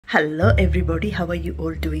Hello everybody, how are you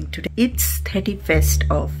all doing today? It's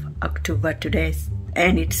 31st of October today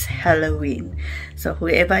and it's Halloween. So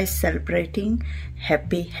whoever is celebrating,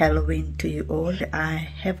 happy Halloween to you all. I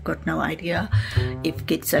have got no idea if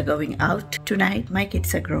kids are going out tonight. My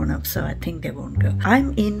kids are grown up, so I think they won't go.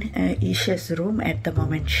 I'm in Isha's room at the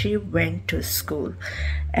moment. She went to school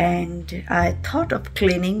and I thought of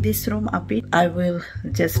cleaning this room a bit. I will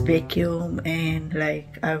just vacuum and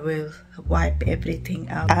I will wipe everything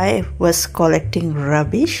out. I was collecting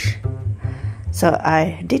rubbish, so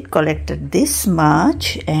I did collect this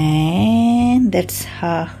much, and that's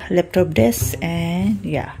her laptop desk. And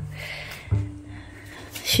yeah,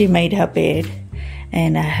 she made her bed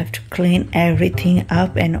and I have to clean everything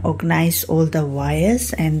up and organize all the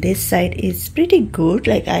wires. And this side is pretty good,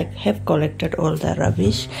 like I have collected all the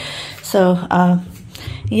rubbish. So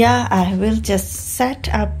yeah, I will just set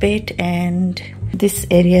up it, and this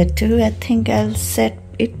area too, I think I'll set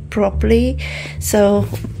it properly. So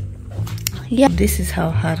yeah, this is how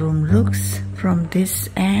her room looks from this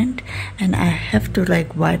end, and I have to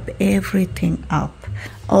wipe everything up.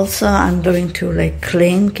 Also, I'm going to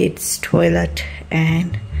clean kids' toilet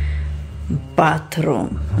and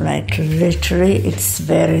bathroom. Literally, it's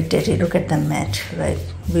very dirty. Look at the mat.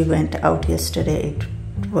 We went out yesterday. It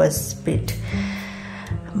was a bit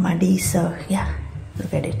muddy. So yeah,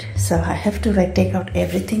 look at it. So I have to take out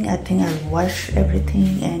everything. I think I'll wash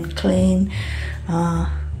everything and clean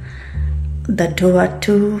the door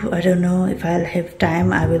too. I don't know if I'll have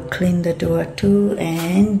time. I will clean the door too,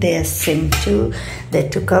 and their sink too. They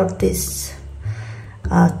took out this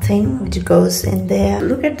thing which goes in there.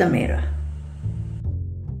 Look at the mirror.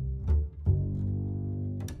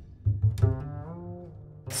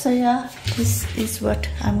 So yeah, this is what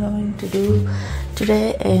I'm going to do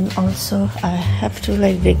today. And also I have to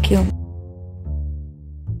vacuum.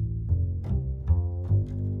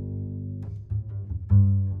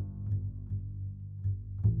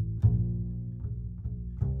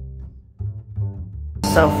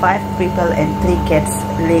 So 5 people and 3 cats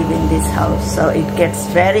live in this house, so it gets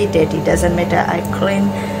very dirty. Doesn't matter, I clean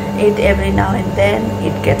it every now and then,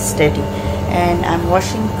 it gets dirty. And I'm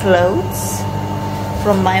washing clothes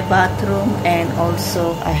from my bathroom, and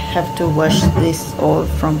also I have to wash this all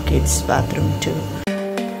from kids' bathroom too.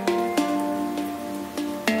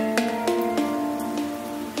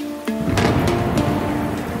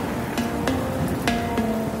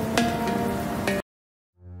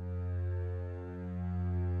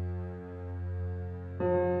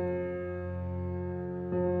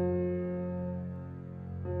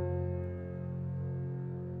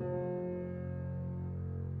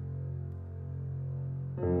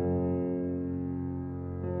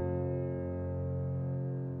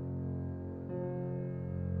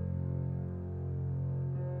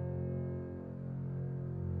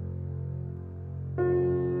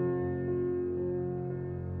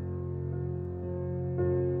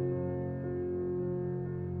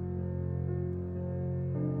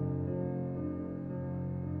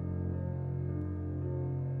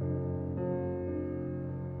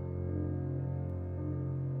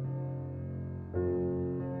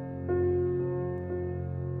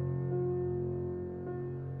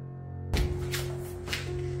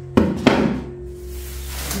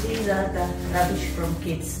 These are the rubbish from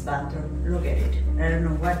kids' bathroom. Look at it. I don't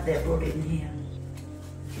know what they put in here.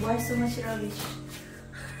 Why so much rubbish?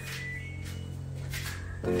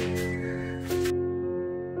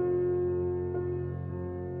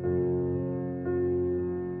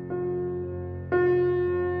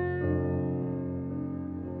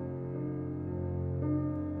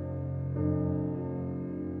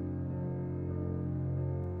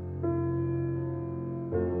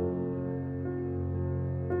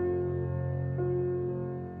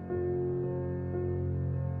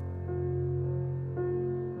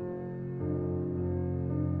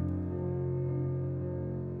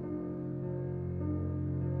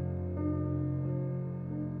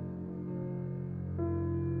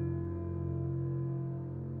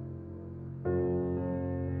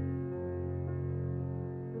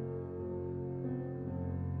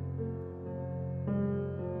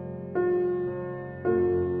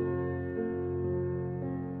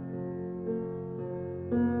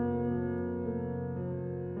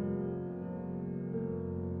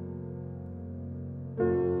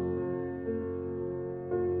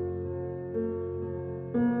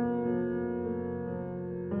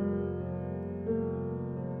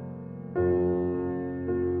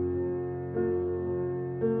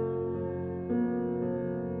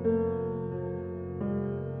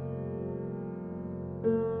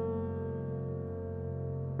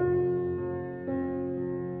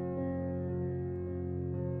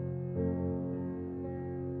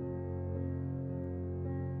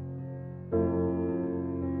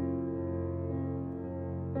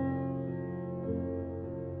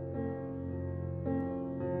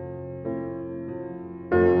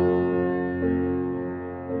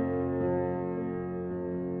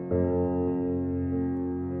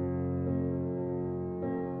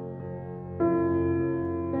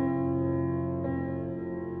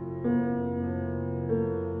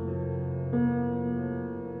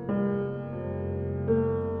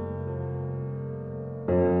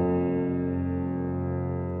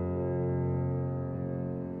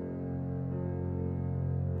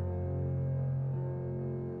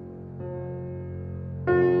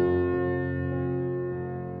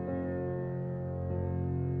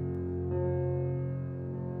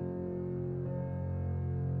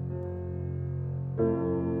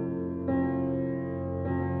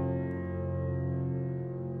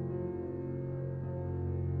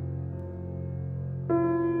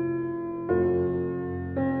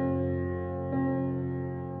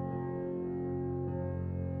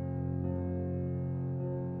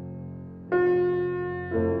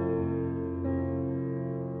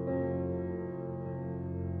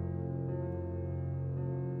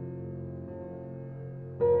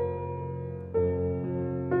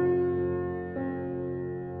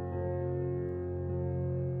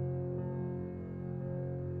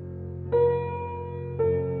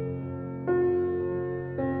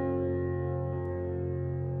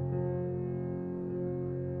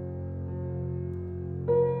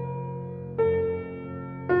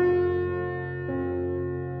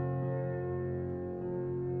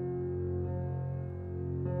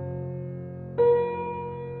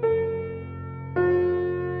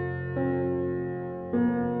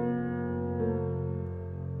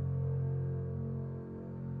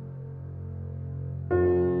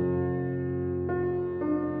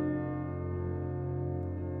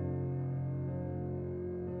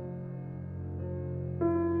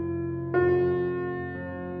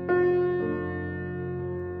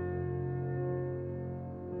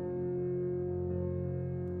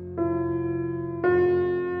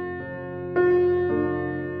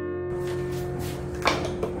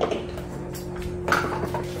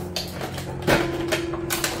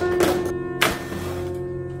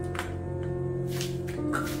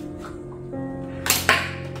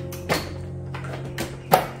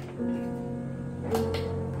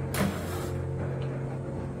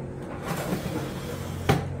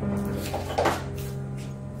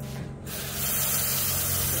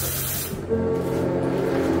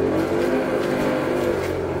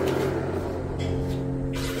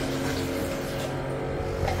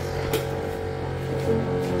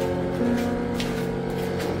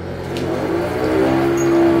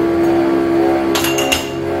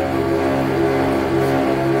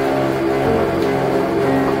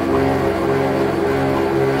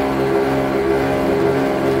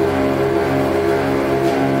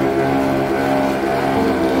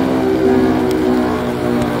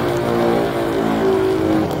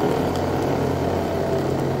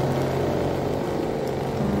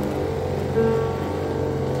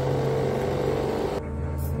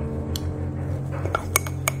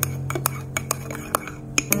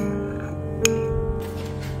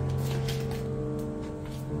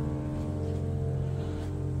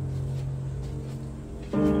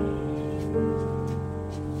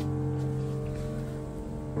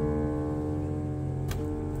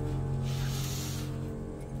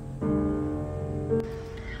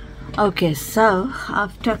 Okay, so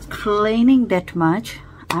after cleaning that much,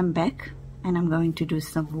 I'm back and I'm going to do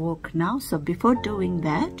some work now. So before doing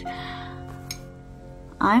that,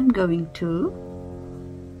 I'm going to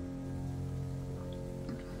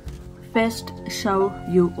first show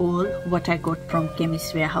you all what I got from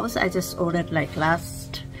Chemist Warehouse. I just ordered like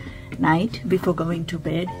last night before going to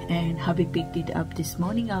bed, and hubby picked it up this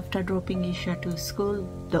morning after dropping Isha to school.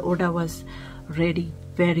 The order was ready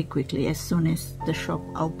very quickly. As soon as the shop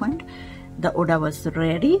opened, the order was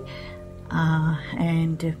ready.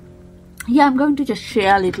 And yeah, I'm going to just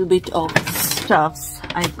share a little bit of stuffs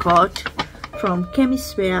I got from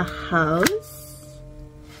Chemist Warehouse.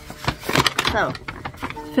 So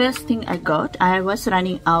first thing I got, I was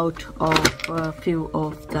running out of a few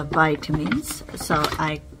of the vitamins, so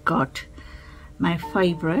I got my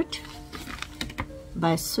favorite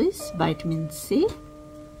by Swiss, vitamin C.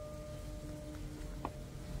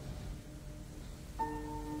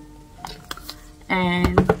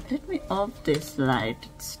 And let me off this light,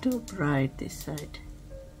 it's too bright this side.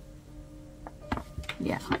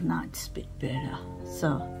 Yeah, now it's a bit better.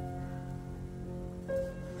 So,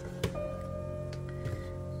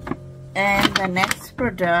 and the next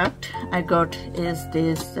product I got is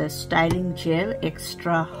this styling gel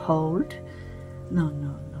extra hold.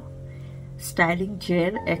 Styling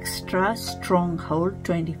gel extra strong hold,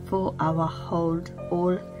 24-hour hold,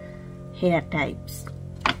 all hair types.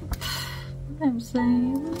 I'm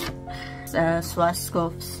saying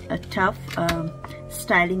Schwarzkopf's tough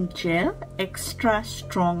styling gel extra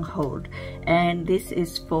strong hold, and this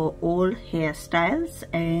is for all hairstyles,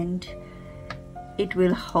 and it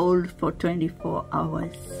will hold for 24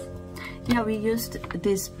 hours. Yeah, we used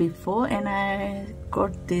this before, and I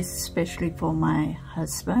got this especially for my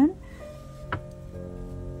husband.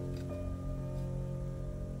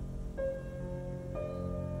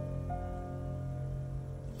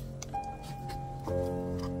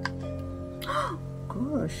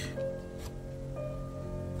 Gosh,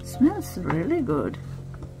 smells really good.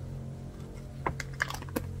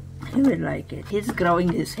 He will like it. He's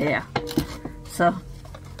growing his hair, so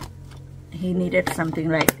he needed something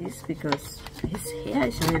like this because his hair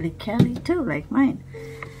is really curly too, like mine.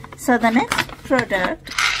 So the next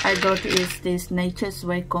product I got is this Nature's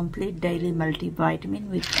Way Complete Daily Multivitamin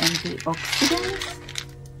with antioxidants.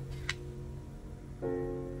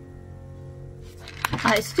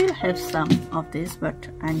 I still have some of this, but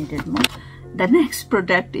I needed more. The next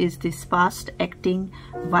product is this fast acting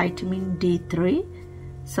vitamin D3.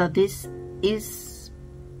 So this is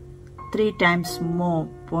 3 times more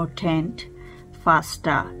potent,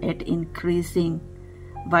 faster at increasing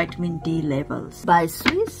vitamin D levels by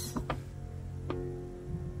Swiss.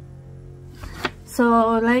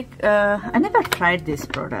 So like I never tried this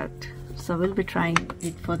product, so we'll be trying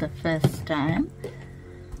it for the first time.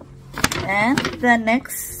 And the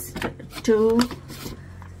next 2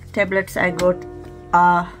 tablets I got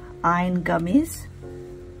are iron gummies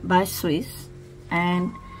by Swiss,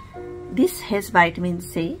 and this has vitamin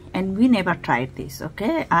C, and we never tried this.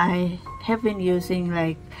 Okay, I have been using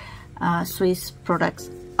like Swiss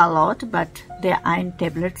products a lot, but their iron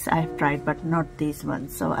tablets I have tried, but not these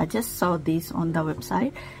ones. So I just saw these on the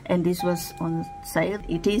website, and this was on sale.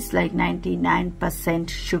 It is like 99%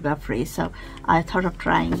 sugar free, so I thought of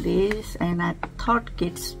trying this, and I thought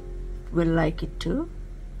kids will like it too.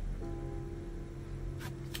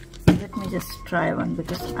 Let me just try one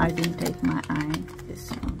because I didn't take my iron. This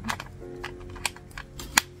one.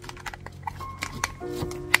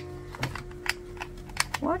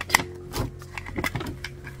 What?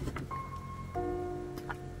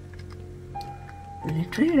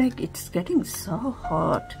 Literally, like, it's getting so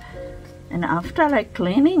hot, and after like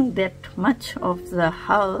cleaning that much of the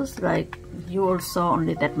house, like you all saw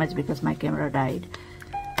only that much because my camera died.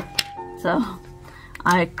 So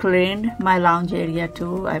I cleaned my lounge area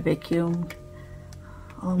too. I vacuumed.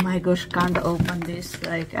 Oh my gosh, can't open this.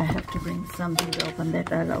 Like, I have to bring something to open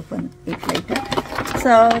that. I'll open it later.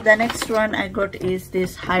 So the next one I got is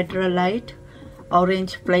this Hydralyte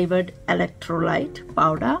orange flavored electrolyte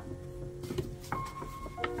powder.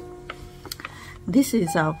 This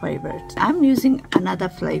is our favorite. I'm using another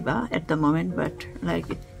flavor at the moment, but like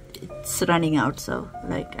it's running out, so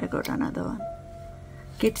like I got another one.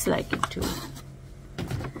 Kids like it too.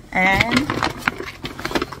 And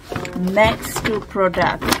next 2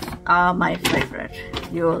 products are my favorite.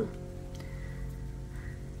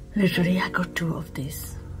 Literally, I got 2 of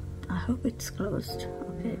these. I hope it's closed.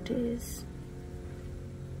 Okay, it is.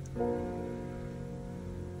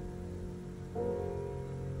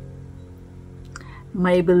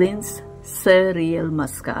 Maybelline's Surreal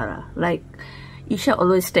Mascara. Like, Isha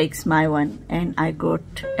always takes my one, and I got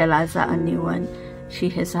Eliza a new one. She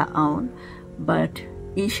has her own, but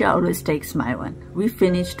Isha always takes my one. We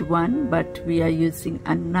finished one, but we are using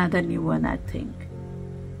another new one, I think.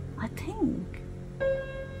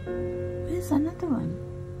 Where's another one?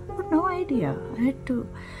 I have no idea. I had to.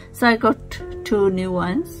 So I got 2 new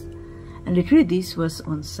ones, and literally this was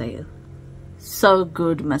on sale. So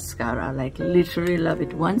good mascara, like literally love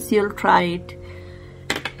it. Once you'll try it,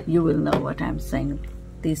 you will know what I'm saying.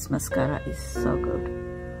 This mascara is so good.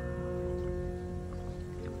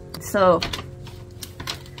 So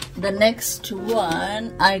the next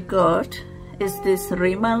one I got is this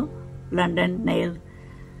Rimmel London Nail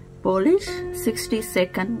Polish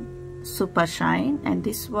 60-second Super Shine, and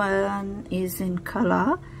this one is in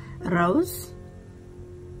color Rose.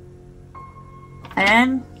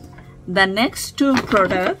 And the next 2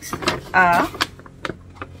 products are,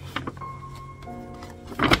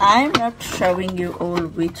 I'm not showing you all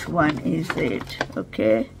which one is it,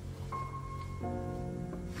 okay?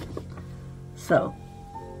 So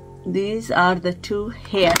these are the 2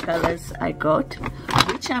 hair colors I got,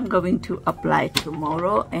 which I'm going to apply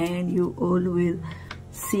tomorrow, and you all will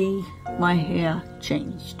see my hair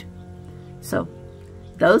changed. So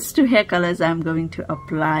those 2 hair colors I'm going to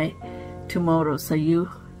apply tomorrow, so you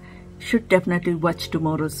should definitely watch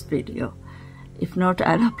tomorrow's video. If not,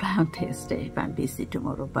 I'll apply on Thursday if I'm busy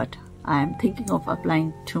tomorrow, but I'm thinking of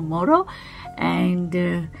applying tomorrow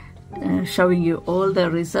and showing you all the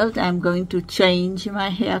result. I'm going to change my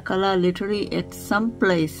hair color. Literally at some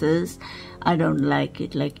places I don't like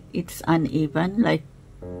it, like it's uneven, like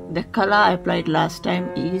the color I applied last time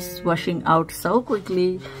is washing out so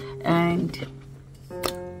quickly, and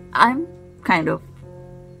I'm kind of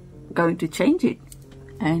going to change it,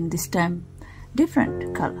 and this time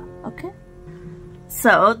different color. Okay,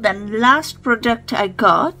 so the last product I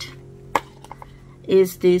got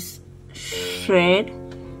is this Shred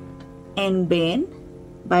and Bane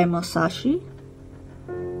by Musashi.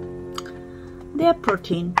 Their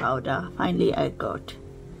protein powder. Finally I got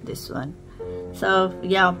this one. So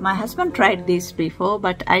yeah, my husband tried this before,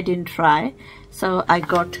 but I didn't try, so I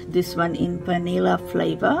got this one in vanilla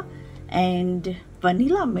flavor and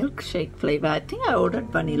vanilla milkshake flavor. I think I ordered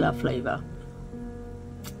vanilla flavor.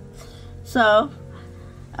 So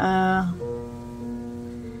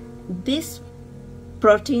this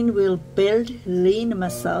protein will build lean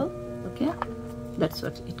muscle. Okay, that's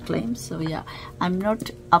what it claims. So yeah, I'm not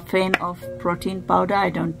a fan of protein powder. I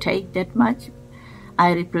don't take that much.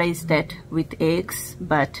 I replace that with eggs,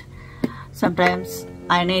 but sometimes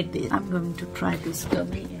I need this. I'm going to try this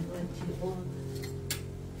gummy and let you all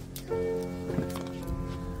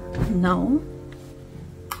know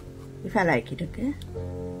if I like it. Okay,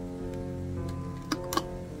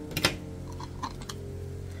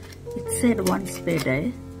 it said once per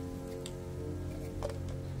day.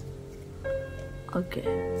 Okay,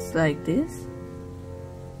 it's like this.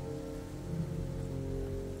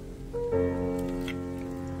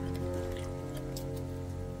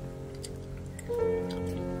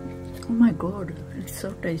 Oh my god, it's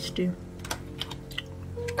so tasty. You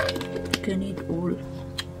can eat all.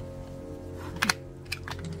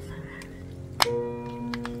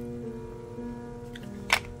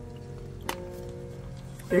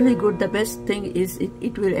 Really good. The best thing is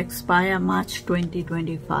it will expire March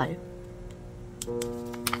 2025.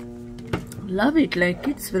 Love it, like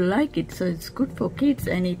kids will like it, so it's good for kids,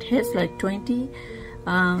 and it has like 20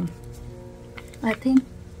 I think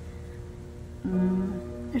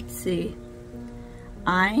let's see,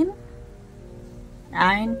 iron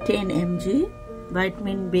 10 mg,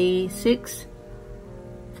 vitamin B6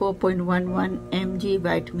 4.11 mg,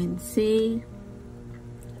 vitamin C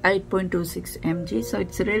 8.26 mg, so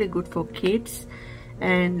it's really good for kids,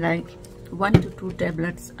 and like 1 to 2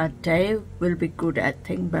 tablets a day will be good, I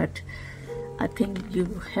think, but I think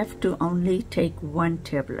you have to only take 1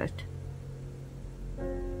 tablet.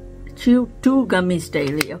 Chew 2 gummies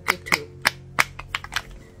daily. Okay, 2.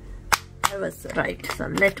 I was right. So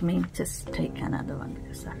let me just take another one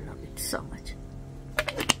because I love it so much.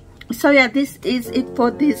 So yeah, this is it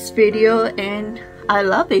for this video, and I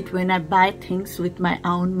love it when I buy things with my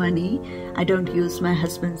own money. I don't use my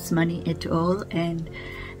husband's money at all, and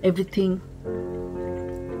everything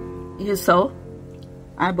you saw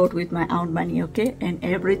I bought with my own money. Okay, and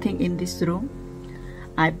everything in this room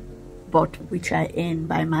I bought, which I earned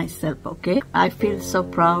by myself. Okay, I feel so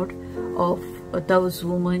proud of those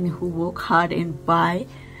women who work hard and buy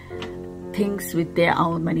things with their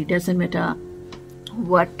own money. Doesn't matter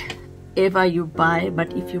whatever you buy,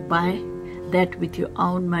 but if you buy that with your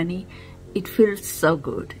own money, it feels so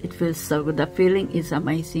good. It feels so good. The feeling is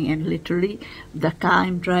amazing, and literally the car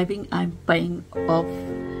I'm driving, I'm paying off.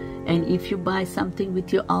 And if you buy something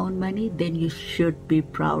with your own money, then you should be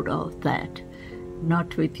proud of that,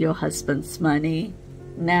 not with your husband's money.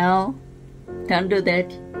 No, don't do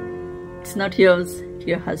that. It's not yours, it's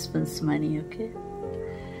your husband's money, okay?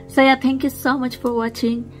 So yeah, thank you so much for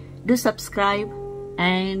watching. Do subscribe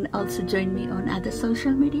and also join me on other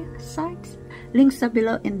social media sites. Links are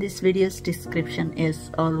below in this video's description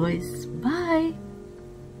as always. Bye.